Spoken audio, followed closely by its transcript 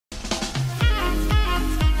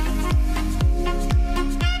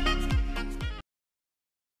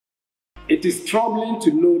It is troubling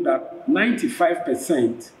to know that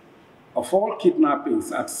 95% of all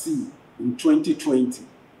kidnappings at sea in 2020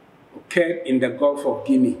 occurred in the Gulf of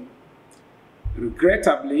Guinea.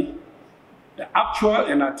 Regrettably, the actual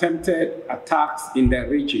and attempted attacks in the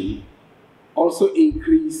region also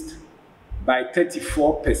increased by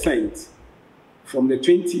 34% from the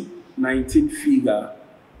 2019 figure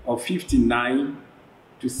of 59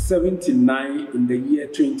 to 79 in the year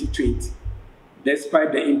 2020,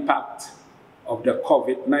 despite the impact of the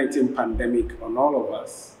COVID-19 pandemic on all of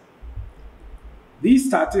us. These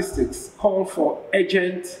statistics call for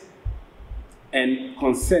urgent and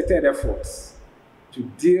concerted efforts to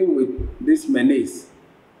deal with this menace.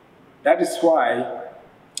 That is why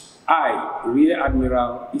I, Rear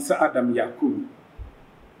Admiral Issah Adam Yakub,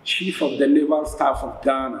 Chief of the Naval Staff of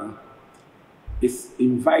Ghana, is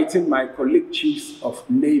inviting my colleague chiefs of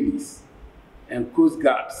navies and coast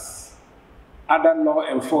guards, other law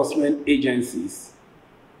enforcement agencies,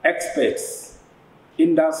 experts,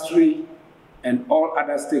 industry, and all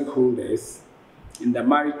other stakeholders in the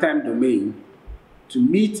maritime domain to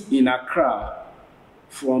meet in Accra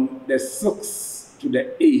from the 6th to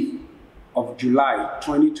the 8th of July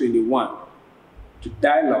 2021 to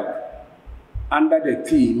dialogue under the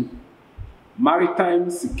theme Maritime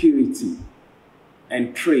Security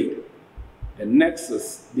and Trade, the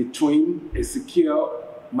nexus between a secure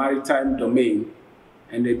maritime domain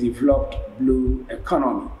and a developed blue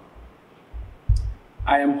economy.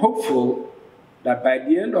 I am hopeful that by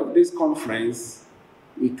the end of this conference,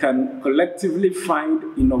 we can collectively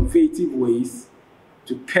find innovative ways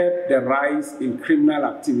to curb the rise in criminal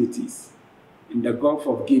activities in the Gulf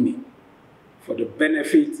of Guinea for the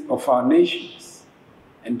benefit of our nations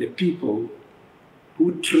and the people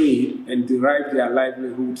who trade and derive their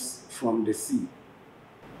livelihoods from the sea.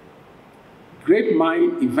 Great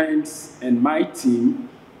Mind Events and my team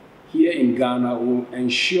here in Ghana will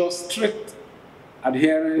ensure strict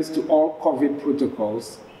adherence to all COVID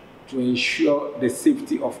protocols to ensure the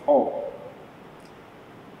safety of all.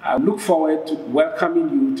 I look forward to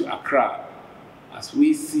welcoming you to Accra as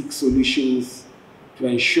we seek solutions to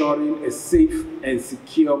ensuring a safe and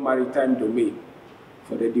secure maritime domain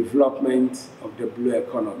for the development of the blue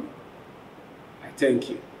economy. I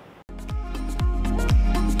thank you.